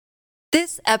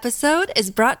This episode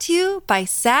is brought to you by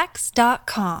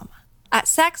Sax.com. At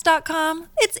Sax.com,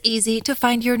 it's easy to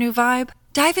find your new vibe.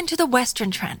 Dive into the Western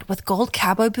trend with gold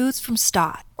cowboy boots from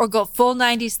Stott, or go full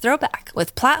 90s throwback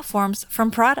with platforms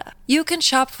from Prada. You can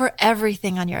shop for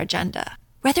everything on your agenda,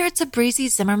 whether it's a breezy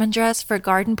Zimmermann dress for a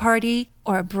garden party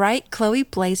or a bright Chloe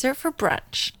blazer for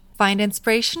brunch. Find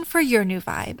inspiration for your new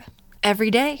vibe every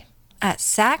day at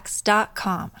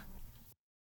Sax.com.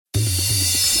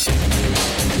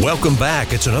 Welcome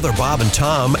back. It's another Bob and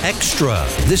Tom Extra.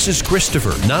 This is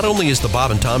Christopher. Not only is the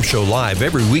Bob and Tom Show live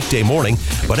every weekday morning,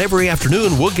 but every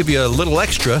afternoon we'll give you a little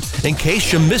extra in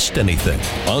case you missed anything.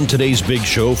 On today's big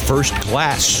show, First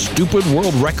Class, Stupid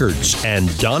World Records,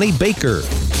 and Donnie Baker.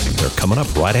 They're coming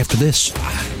up right after this.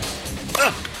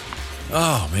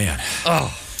 Oh, man.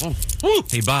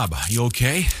 Hey, Bob, you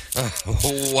okay?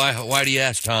 Why do you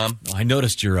ask, Tom? I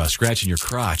noticed you're scratching your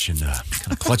crotch and kind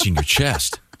of clutching your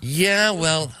chest. Yeah,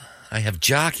 well, I have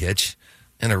jock itch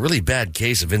and a really bad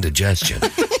case of indigestion.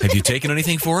 Have you taken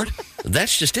anything for it?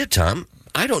 That's just it, Tom.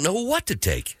 I don't know what to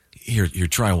take. Here,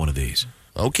 try one of these.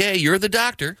 Okay, you're the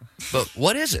doctor, but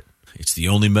what is it? It's the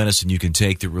only medicine you can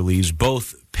take that relieves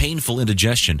both painful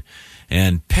indigestion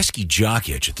and pesky jock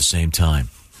itch at the same time.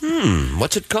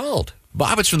 What's it called?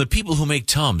 Bob, it's from the people who make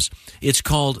Tums. It's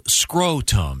called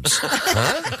Scro-Tums.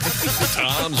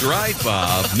 Tom's right,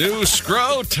 Bob. New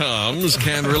Scro-Tums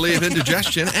can relieve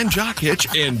indigestion and jock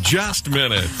itch in just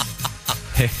minutes.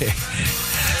 Hey,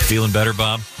 feeling better,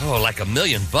 Bob? Oh, like $1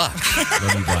 million.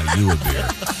 Let me buy you a beer.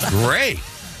 Great.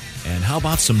 And how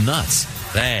about some nuts?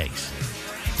 Thanks.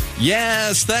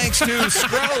 Yes, thanks to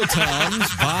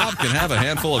Scro-Tums, Bob can have a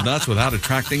handful of nuts without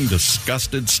attracting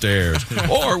disgusted stares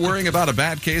or worrying about a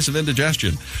bad case of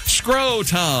indigestion.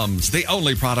 Scro-Tums, the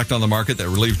only product on the market that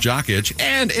relieves jock itch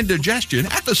and indigestion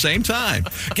at the same time.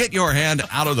 Get your hand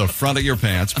out of the front of your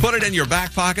pants, put it in your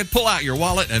back pocket, pull out your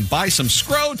wallet, and buy some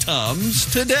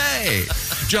Scro-Tums today.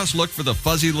 Just look for the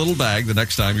fuzzy little bag the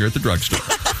next time you're at the drugstore.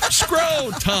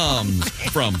 Scro-Tums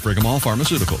from Frigamall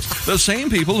Pharmaceuticals, the same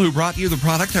people who brought you the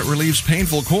product that relieves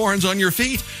painful corns on your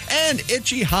feet and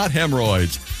itchy hot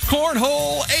hemorrhoids.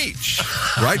 Cornhole H.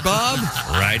 Right, Bob?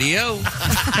 Rightio.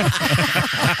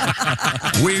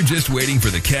 We're just waiting for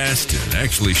the cast to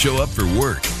actually show up for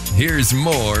work. Here's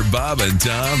more Bob and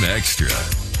Tom Extra.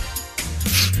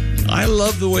 I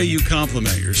love the way you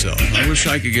compliment yourself. I wish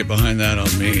I could get behind that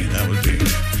on me. That would be...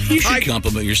 You should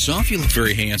compliment yourself. You look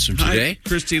very handsome today. Hi,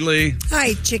 Christy Lee.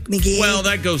 Hi, Chick McGee. Well,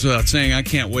 that goes without saying. I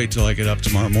can't wait till I get up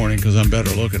tomorrow morning because I'm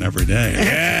better looking every day.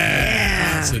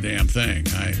 Yeah. That's the damn thing.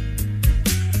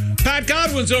 Pat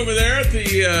Godwin's over there at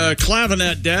the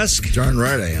clavinet desk. Darn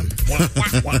right I am.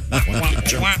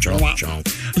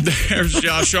 There's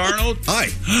Josh Arnold. Hi.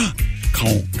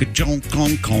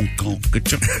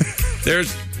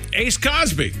 There's Ace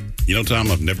Cosby. You know, Tom,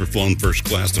 I've never flown first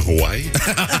class to Hawaii.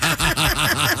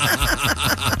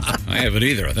 I haven't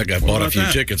either. I think I bought a few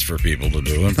tickets for people to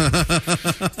do it.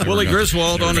 Willie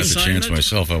Griswold on assignment. Chance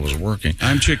myself. I was working.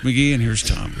 I'm Chick McGee, and here's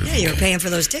Tom Griswold. Yeah, you were paying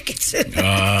for those tickets.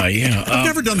 Yeah. I've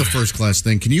never done the first class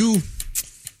thing. Can you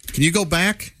go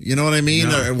back? You know what I mean?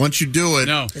 No. Once you do it.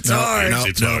 No. It's hard.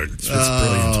 It's hard. It's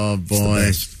brilliant. Oh,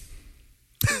 boy.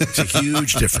 It's a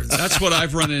huge difference. That's what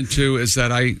I've run into is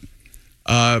that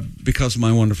because of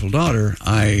my wonderful daughter,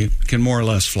 I can more or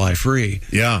less fly free.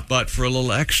 Yeah. But for a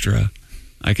little extra,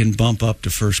 I can bump up to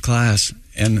first class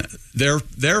and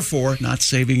therefore not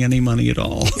saving any money at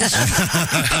all. So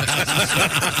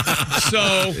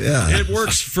it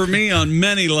works for me on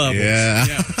many levels. Yeah.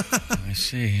 I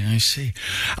see.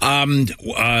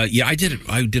 I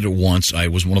did it once. I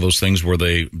was one of those things where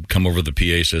they come over the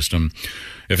PA system.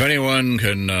 If anyone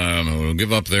can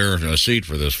give up their seat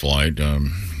for this flight,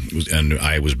 and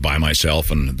I was by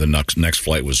myself, and the next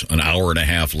flight was an hour and a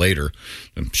half later.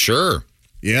 Sure.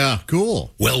 Yeah,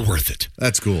 cool. Well worth it.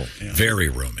 That's cool. Yeah. Very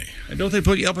roomy. And don't they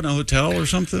put you up in a hotel or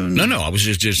something? No. I was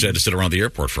just had to sit around the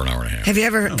airport for an hour and a half. Have you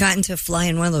ever gotten to fly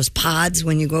in one of those pods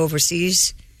when you go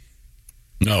overseas?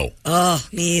 No. Oh,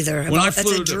 me either. That's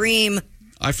a dream.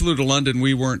 I flew to London.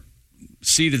 We weren't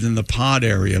seated in the pod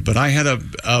area, but I had a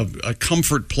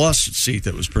Comfort Plus seat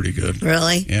that was pretty good.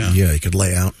 Really? Yeah. Yeah, you could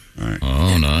lay out. All right.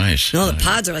 Oh, nice. No, the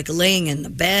pods are like laying in the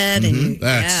bed. And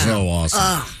That's so awesome.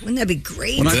 Oh, wouldn't that be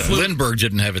great? Lindbergh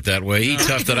didn't have it that way. He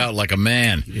toughed it out like a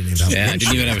man. Didn't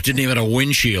even have a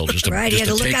windshield just to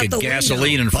take a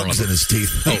gasoline in front of him. In his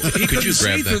teeth. Could you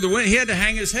grab that? He had to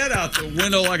hang his head out the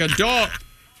window like a dog.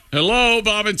 Hello,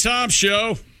 Bob and Tom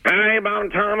Show. Hey, Bob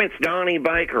and Tom, it's Donnie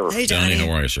Baker. Hey, Donnie,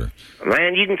 how are you, sir?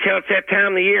 Man, you can tell it's that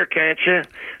time of the year, can't you?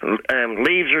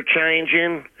 Leaves are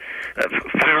changing.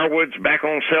 firewood's back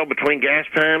on sale between gas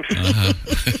pumps.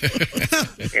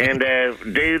 And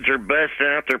dudes are busting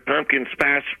out their pumpkin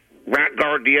spice right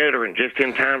guard deodorant just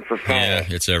in time for fall. Yeah,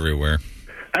 it's everywhere.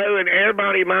 Oh, and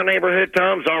everybody in my neighborhood,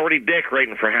 Tom's already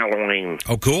decorating for Halloween.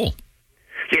 Oh, cool.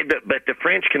 Yeah, but the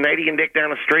French-Canadian dick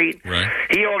down the street, right.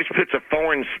 He always puts a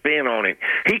foreign spin on it.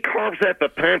 He carves up a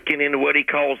pumpkin into what he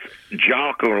calls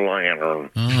jack-o'-lantern.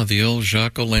 Oh, the old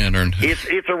jack-o'-lantern.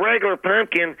 It's a regular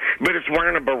pumpkin, but it's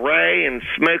wearing a beret and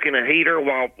smoking a heater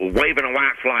while waving a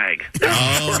white flag.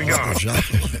 Oh,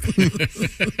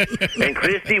 And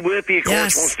Christy Whippy, of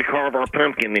course, wants to carve our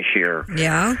pumpkin this year.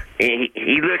 Yeah?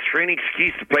 He looks for any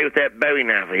excuse to play with that Bowie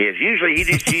knife of his. Usually he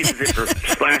just uses it for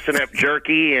slicing up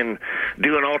jerky and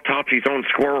doing autopsies on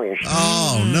squirrels.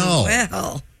 Oh, no.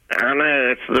 Well. I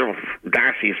know, it's a little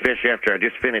dicey, especially after I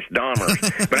just finished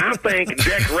Dahmer. But I think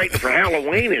decorating for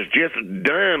Halloween is just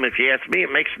dumb, if you ask me.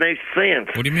 It makes no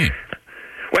sense. What do you mean?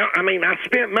 Well, I mean, I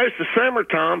spent most of summer,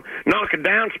 Tom, knocking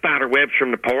down spider webs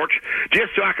from the porch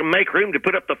just so I can make room to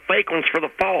put up the fake ones for the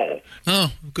fall.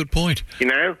 Oh, good point. You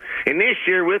know? And this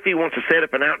year, Whippy wants to set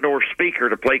up an outdoor speaker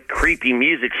to play creepy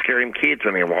music, scaring kids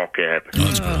when they walk up. Oh,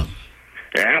 that's cool.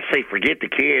 I say forget the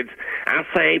kids. I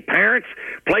say, parents,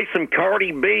 play some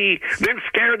Cardi B, then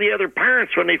scare the other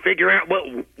parents when they figure out what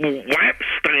WAP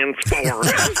stands for.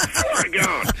 Oh, my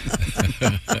God.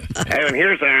 And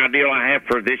here's the ideal I have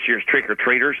for this year's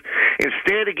trick-or-treaters.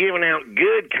 Instead of giving out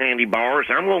good candy bars,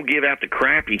 I'm going to give out the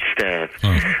crappy stuff.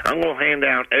 I'm going to hand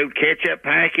out old ketchup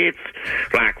packets,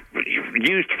 like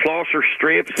used flosser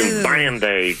strips and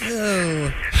Band-Aids.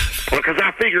 Because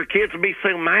I figure kids will be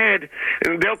so mad,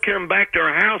 and they'll come back to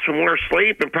our house when we're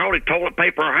asleep and probably toilet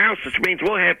paper our house, which means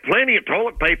we'll have plenty of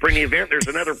toilet paper in the event there's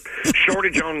another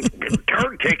shortage on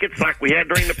turd tickets like we had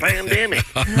during the pandemic.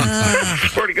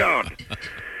 Swear to God.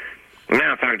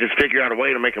 Now, if I could just figure out a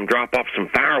way to make them drop off some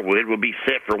firewood, we'll be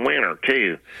set for winter,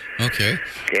 too. Okay.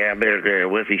 Yeah, I better go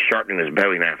with he's sharpening his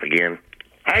Bowie knife again.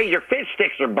 Hey, your fish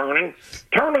sticks are burning.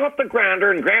 Turn off the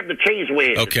grinder and grab the cheese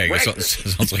whiz. Okay,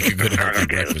 sounds like a good healthy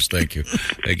breakfast. Thank you.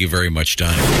 Thank you very much,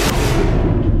 Donnie.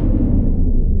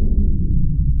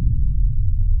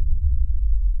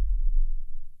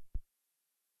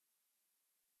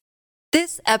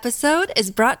 This episode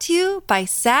is brought to you by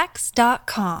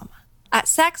Sax.com. At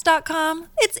Sax.com,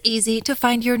 it's easy to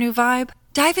find your new vibe.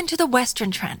 Dive into the Western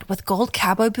trend with gold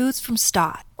cowboy boots from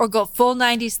Stott, or go full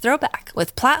 90s throwback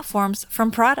with platforms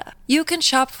from Prada. You can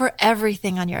shop for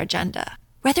everything on your agenda,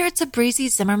 whether it's a breezy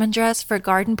Zimmermann dress for a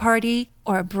garden party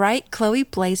or a bright Chloe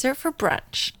blazer for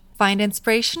brunch. Find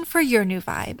inspiration for your new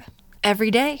vibe every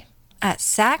day at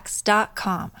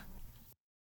Sax.com.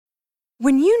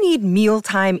 When you need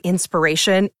mealtime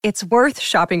inspiration, it's worth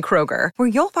shopping Kroger, where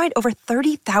you'll find over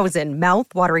 30,000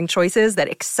 mouth-watering choices that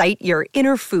excite your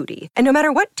inner foodie. And no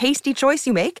matter what tasty choice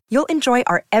you make, you'll enjoy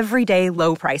our everyday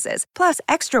low prices, plus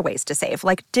extra ways to save,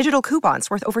 like digital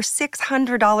coupons worth over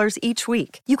 $600 each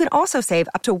week. You can also save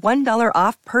up to $1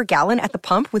 off per gallon at the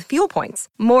pump with fuel points.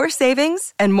 More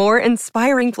savings and more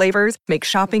inspiring flavors make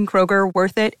shopping Kroger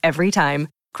worth it every time.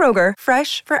 Kroger,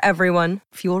 fresh for everyone.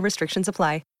 Fuel restrictions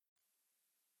apply.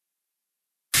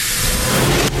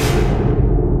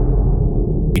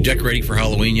 You decorating for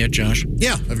Halloween yet, Josh?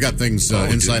 Yeah, I've got things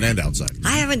inside and outside.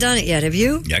 I haven't done it yet. Have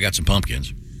you? Yeah, I got some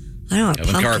pumpkins. I don't have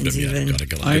haven't carved pumpkins them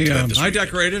even. yet. I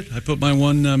decorated. I put my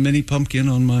one mini pumpkin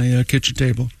on my kitchen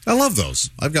table. I love those.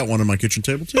 I've got one on my kitchen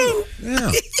table, too.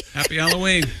 Yeah. Happy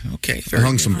Halloween. Okay. I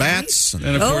hung some bats.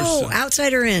 And of course,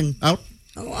 outside or in? Out.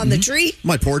 Oh, on the tree?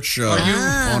 My porch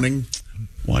awning.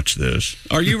 Watch this.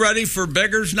 Are you ready for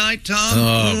Beggar's Night, Tom?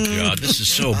 Oh, God, this is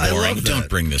so boring. Don't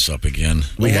bring this up again.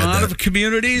 A lot of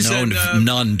communities. No, and,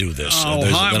 none do this. Oh,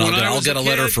 then hi, I'll get a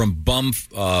letter from Bumfree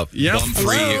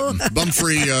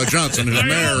Johnson, who's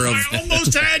mayor of... I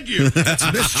almost had you.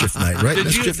 That's Mischief Night, right?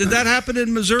 Did that happen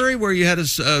in Missouri where you had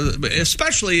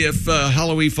especially if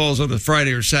Halloween falls on a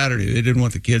Friday or Saturday, they didn't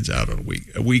want the kids out on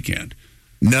a weekend?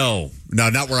 No,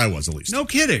 not where I was, at least. No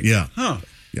kidding. Yeah. Huh.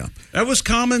 Yeah. That was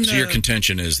common. So your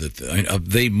contention is that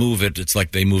they move it. It's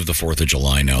like they move the 4th of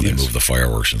July now. They move the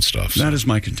fireworks and stuff. So. That is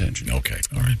my contention. Okay.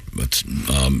 All right. Let's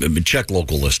check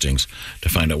local listings to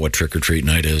find out what trick-or-treat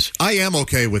night is. I am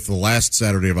okay with the last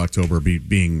Saturday of October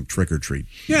being trick-or-treat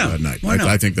night.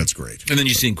 I think that's great. And then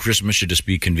you think Christmas should just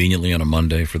be conveniently on a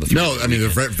Monday for the No, I mean, they're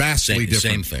vastly different.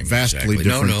 Same thing. Vastly exactly.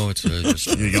 different. No, it's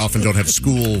just, you often don't have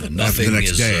school after the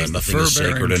next day. Nothing is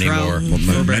sacred anymore.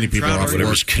 Well, many people are off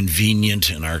whatever's convenient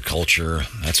in our culture.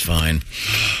 That's fine.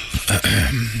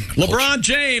 LeBron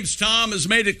James, Tom, has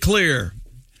made it clear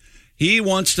he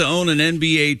wants to own an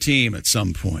NBA team at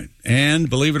some point.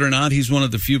 And believe it or not, he's one of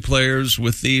the few players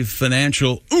with the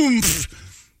financial oomph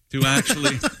to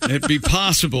actually it be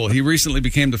possible. He recently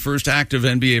became the first active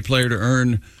NBA player to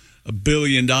earn $1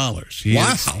 billion.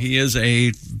 He is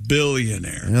a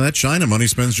billionaire. Yeah, that China money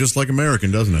spends just like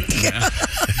American, doesn't it? Yeah.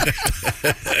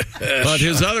 But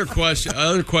his other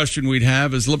question we'd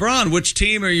have is, LeBron, which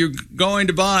team are you going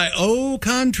to buy? Au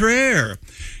contraire.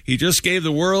 He just gave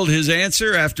the world his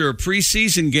answer after a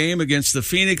preseason game against the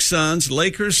Phoenix Suns,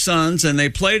 Lakers Suns, and they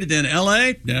played it in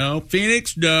L.A. No.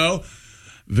 Phoenix? No.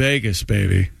 Vegas,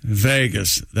 baby.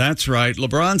 Vegas. That's right.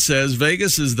 LeBron says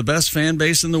Vegas is the best fan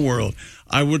base in the world.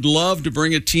 I would love to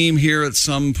bring a team here at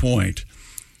some point.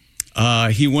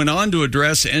 He went on to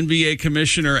address NBA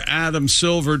Commissioner Adam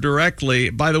Silver directly.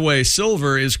 By the way,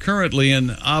 Silver is currently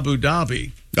in Abu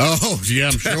Dhabi. Oh, yeah,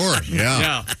 I'm sure.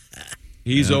 Yeah.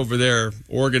 He's over there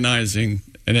organizing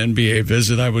an NBA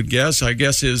visit, I would guess. I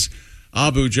guess his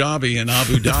Abu Dhabi and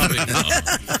Abu Dhabi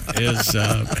is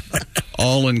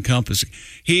all-encompassing.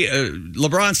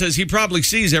 LeBron says he probably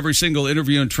sees every single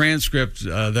interview and transcript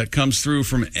that comes through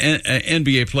from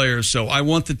NBA players. So I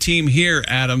want the team here,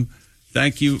 Adam.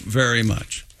 Thank you very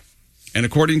much. And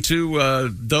according to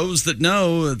those that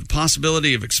know, the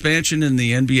possibility of expansion in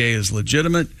the NBA is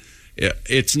legitimate.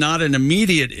 It's not an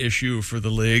immediate issue for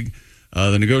the league.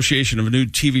 The negotiation of a new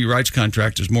TV rights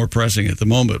contract is more pressing at the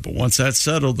moment. But once that's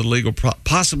settled, the league will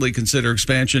possibly consider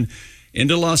expansion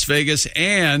into Las Vegas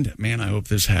and, man, I hope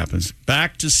this happens,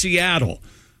 back to Seattle,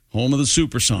 home of the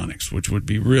Supersonics, which would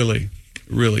be really,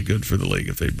 really good for the league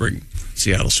if they bring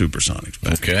Seattle Supersonics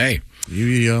back. Okay.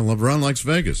 LeBron likes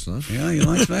Vegas, huh? Yeah, he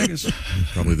likes Vegas.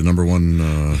 Probably the number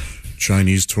one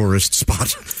Chinese tourist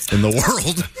spot in the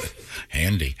world.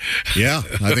 Handy. Yeah,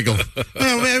 I think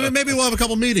maybe we'll have a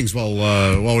couple meetings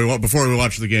before we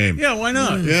watch the game. Yeah, why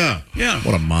not? Yeah.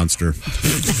 What a monster.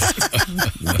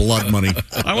 Blood money.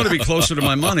 I want to be closer to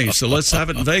my money, so let's have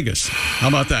it in Vegas. How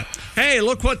about that? Hey,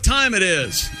 look what time it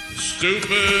is.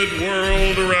 Stupid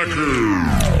world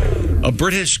record. A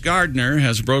British gardener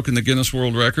has broken the Guinness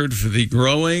World Record for the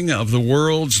growing of the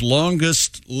world's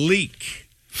longest leek.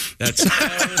 That's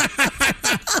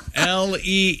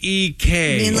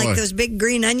L-E-E-K. You mean like those big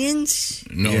green onions?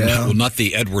 No, not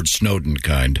the Edward Snowden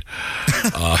kind.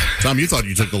 Tom, you thought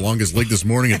you took the longest leak this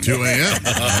morning at 2 a.m. Am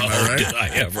I right? Did I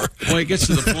ever? Well, it gets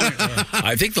to the point where...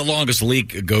 I think the longest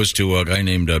leak goes to a guy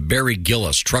named Barry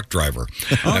Gillis, truck driver.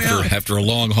 After a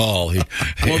long haul, he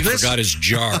forgot his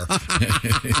jar.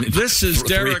 This is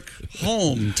Derek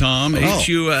Holm, Tom,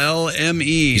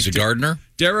 H-U-L-M-E. He's a gardener?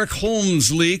 Derek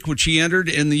Holmes' leek, which he entered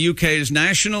in the UK's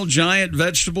National Giant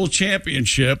Vegetable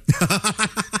Championship,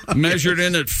 measured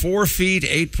in at 4 feet,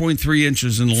 8.3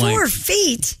 inches in length. 4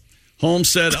 feet? Holmes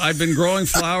said, I've been growing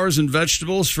flowers and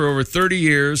vegetables for over 30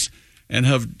 years and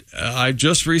I've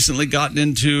just recently gotten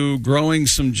into growing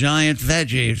some giant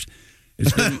veggies.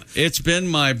 It's been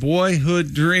my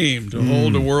boyhood dream to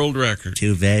hold a world record.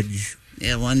 2 veg.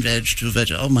 Yeah, 1 veg, 2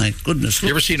 veg. Oh, my goodness. You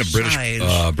ever seen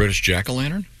a British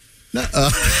jack-o'-lantern? No,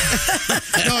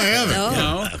 I haven't.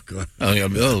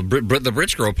 No. The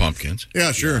Brits grow pumpkins.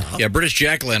 Yeah, sure. Yeah, British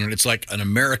jack-o'-lantern. It's like an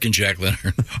American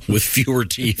jack-o'-lantern with fewer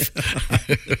teeth.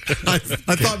 I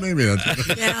thought maybe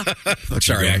that. Yeah.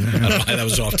 Sorry, that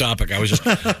was off topic. I'm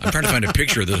trying to find a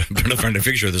picture of this. I'm trying to find a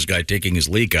picture of this guy taking his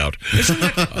leek out. Isn't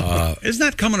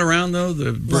that coming around though?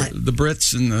 The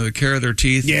Brits and the care of their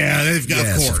teeth. Yeah, they've got.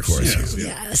 Yes, of course.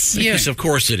 Yes, of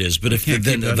course it is. But if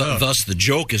thus the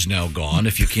joke is now gone.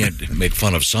 If you can't make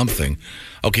fun of something.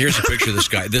 Okay, here's a picture of this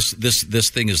guy. This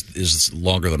thing is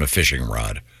longer than a fishing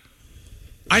rod.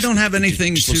 I don't have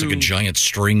anything to... looks like a giant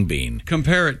string bean.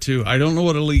 Compare it to. I don't know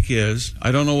what a leek is.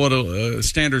 I don't know what a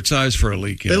standard size for a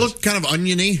leek is. They look kind of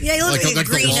oniony. Yeah, they look like a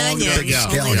green onion.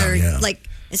 Yeah. Like,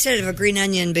 instead of a green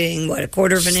onion being, a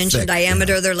quarter of an inch in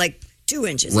diameter, they're like 2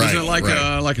 inches. Right, is it like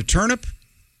a turnip?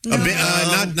 No.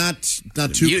 Not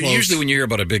too close. Usually when you hear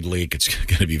about a big leak, it's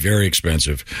going to be very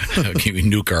expensive. Give me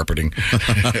new carpeting.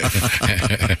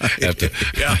 Have to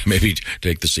maybe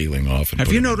take the ceiling off.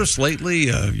 Have you noticed lately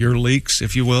your leaks,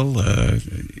 if you will?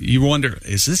 You wonder,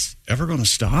 is this ever going to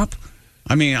stop?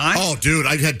 I mean, dude,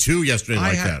 I had 2 yesterday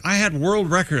that. I had world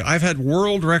record. I've had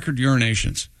world record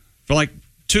urinations for like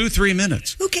 2-3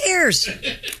 minutes. Who cares?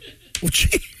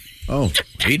 Oh,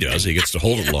 he does. He gets to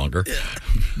hold it longer.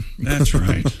 That's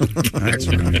right. That's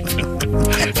right.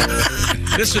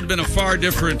 This would have been a far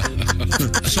different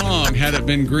song had it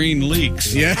been Green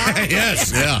Leeks. Yeah,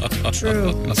 yes, yeah. True.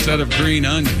 Instead of green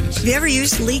onions. Have you ever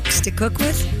used leeks to cook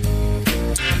with?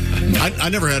 I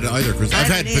never had it either, Chris. I've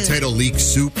had potato leek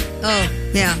soup. Oh,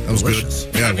 yeah. That was good.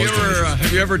 Yeah,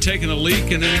 have you ever taken a leak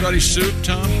in anybody's soup,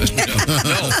 Tom? No.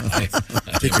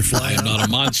 Take your fly. I am not a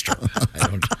monster. I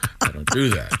don't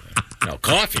do that. No,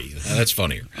 coffee. That's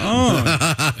funnier. Oh.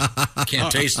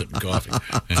 Can't taste it in coffee.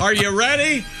 Are you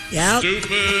ready? Yeah.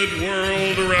 Stupid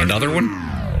world record. Another one?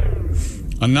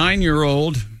 A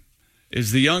 9-year-old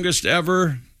is the youngest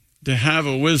ever to have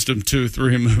a wisdom tooth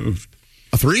removed.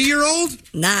 A 3-year-old?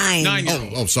 9.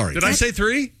 9-year-old. Oh, sorry. Did I say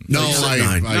 3? No, I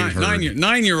heard.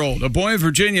 9-year-old. A boy in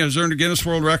Virginia has earned a Guinness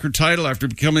World Record title after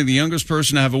becoming the youngest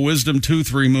person to have a wisdom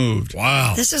tooth removed.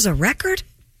 Wow. This is a record?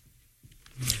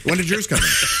 When did yours come in?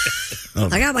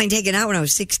 I got mine taken out when I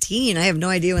was 16. I have no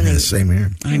idea when they... Same here.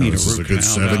 I need This is a good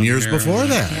 7 years before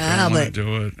that. Yeah, but...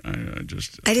 do it.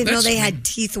 I didn't know they had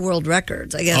teeth world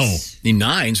records, I guess. The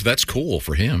 9, so that's cool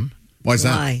for him. Why's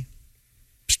that? Why?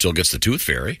 Still gets the tooth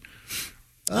fairy.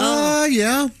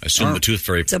 Yeah. I assume the tooth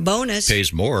fairy It's a bonus.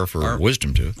 pays more for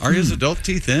wisdom tooth. Are his adult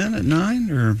teeth in at 9?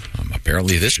 Or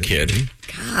apparently this kid.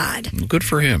 God. Good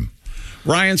for him.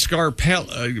 Ryan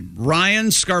Scarpelli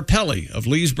of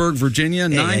Leesburg, Virginia,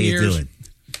 9 years. Doing?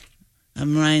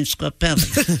 I'm Ryan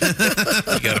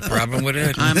Scarpelli. You got a problem with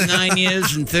it? I'm 9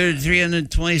 years and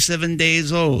 327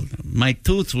 days old. My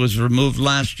tooth was removed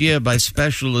last year by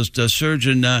specialist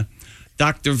surgeon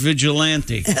Dr.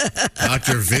 Vigilante.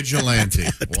 Dr. Vigilante.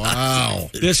 Wow.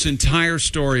 This entire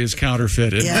story is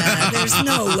counterfeited. Yeah, there's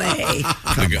no way.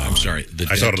 I'm sorry.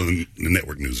 I saw it on the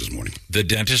network news this morning. The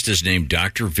dentist is named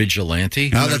Dr.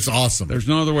 Vigilante? Oh, that's awesome. There's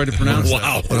no other way to pronounce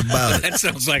Wow. What about it? That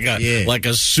sounds like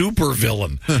a super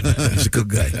villain. He's a good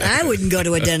guy. I wouldn't go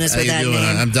to a dentist How with you that doing?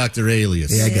 name. I'm Dr.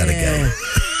 Alias. Yeah, I gotta go.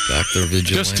 Dr.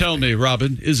 Vigilante. Just tell me,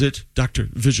 Robin, is it Dr.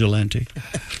 Vigilante?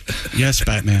 Yes,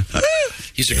 Batman.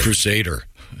 He's a crusader.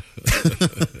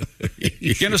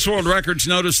 Guinness World Records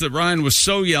noticed that Ryan was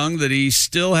so young that he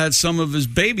still had some of his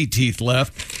baby teeth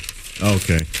left.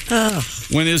 Okay.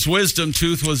 When his wisdom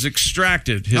tooth was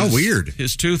extracted. How weird.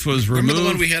 His tooth was removed. Remember the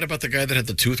one we had about the guy that had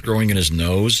the tooth growing in his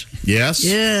nose? Yes.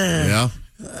 Yeah.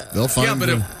 They'll find Yeah,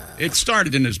 but it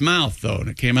started in his mouth, though, and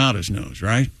it came out his nose,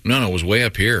 right? No, it was way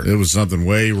up here. It was something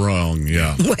way wrong,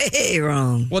 yeah. Way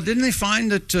wrong. Well, didn't they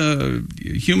find that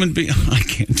human beings... I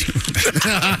can't do it.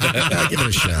 I'll give it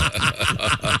a shot.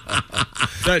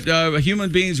 That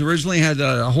human beings originally had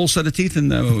a whole set of teeth in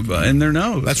their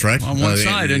nose. That's right. On one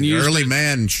side. And early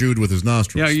man chewed with his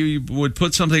nostrils. Yeah, you would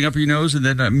put something up your nose and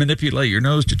then manipulate your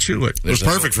nose to chew it. It was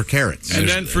perfect for carrots. And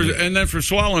then for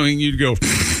swallowing, you'd go...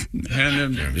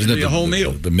 And then it'd be a whole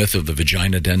meal. The myth of the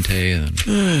vagina dente.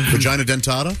 Vagina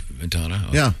dentata? Dentata?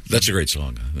 Oh, yeah. That's a great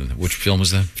song. Which film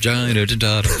is that? Vagina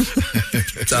dentata.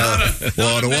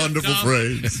 What a wonderful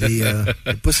phrase. The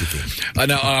Pussy King.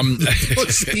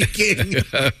 Pussy King.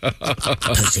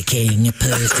 Pussy King,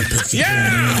 Pussy King.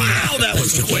 Yeah! Wow, that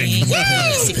was quick.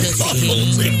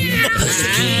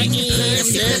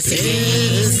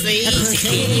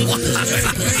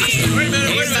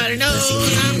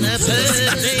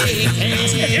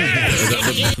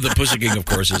 The Pussy King, of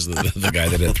course, is the guy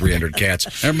that had 300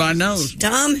 cats. Everybody knows.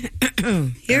 Tom,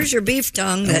 here's your beef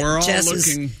tongue. And we're all Jess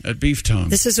looking at beef tongue.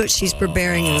 This is what she's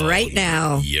preparing right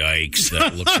now. Yikes,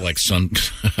 that looks like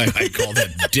I call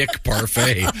that dick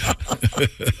parfait.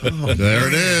 There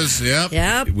it is, yep.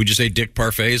 Yep. Would you say dick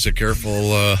parfait is a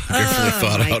carefully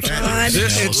thought out? God.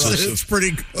 It's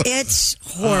pretty good. It's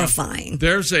horrifying.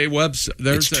 There's a website.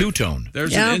 It's two-tone.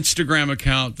 There's an Instagram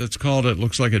account that's called "It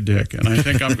Looks Like a Dick," and I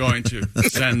think I'm going to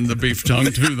send the beef tongue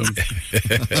to them.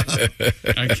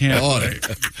 I can't wait.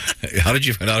 How did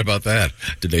you find out about that?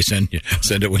 Did they send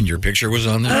it when your picture was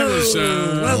on there?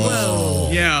 Whoa.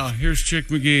 Yeah, here's Chick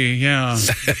McGee. Yeah.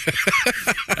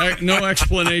 No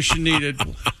explanation needed.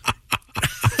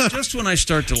 Just when I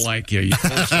start to like you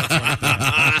pull stuff like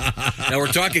that. Now, we're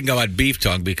talking about beef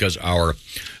tongue because our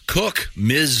cook,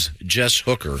 Ms. Jess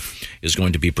Hooker, is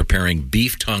going to be preparing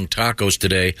beef tongue tacos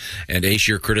today. And Ace,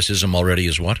 your criticism already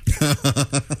is what?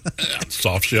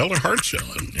 Soft shell or hard shell.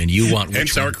 And you want and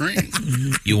sour cream.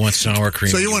 You want sour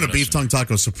cream. So you want a beef tongue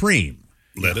taco supreme.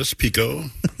 Lettuce, pico.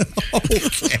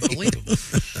 Unbelievable.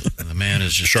 The man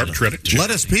is just sharp shredded.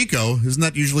 Lettuce pico. Isn't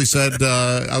that usually said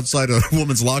outside a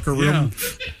woman's locker room? Yeah.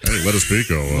 Hey, lettuce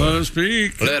pico. Lettuce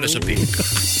pico. Lettuce pico.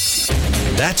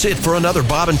 That's it for another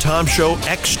Bob and Tom Show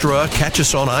Extra. Catch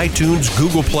us on iTunes,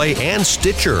 Google Play, and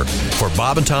Stitcher. For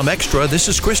Bob and Tom Extra, this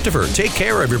is Christopher. Take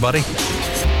care, everybody.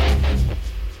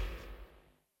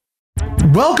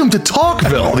 welcome to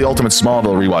Talkville. The Ultimate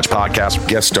Smallville Rewatch Podcast.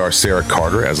 Guest star Sarah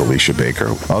Carter as Alicia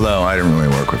Baker. Although I didn't really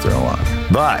work with her a lot.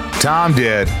 But Tom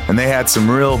did, and they had some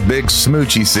real big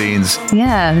smoochy scenes.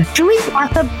 Yeah. Can we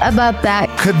talk about that?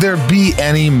 Could there be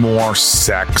any more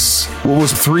sex? What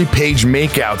was a 3-page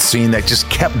makeout scene that just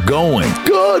kept going?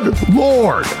 Good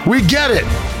Lord. We get it.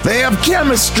 They have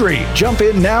chemistry. Jump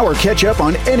in now or catch up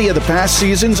on any of the past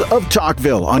seasons of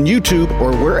Talkville on YouTube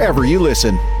or wherever you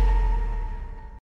listen.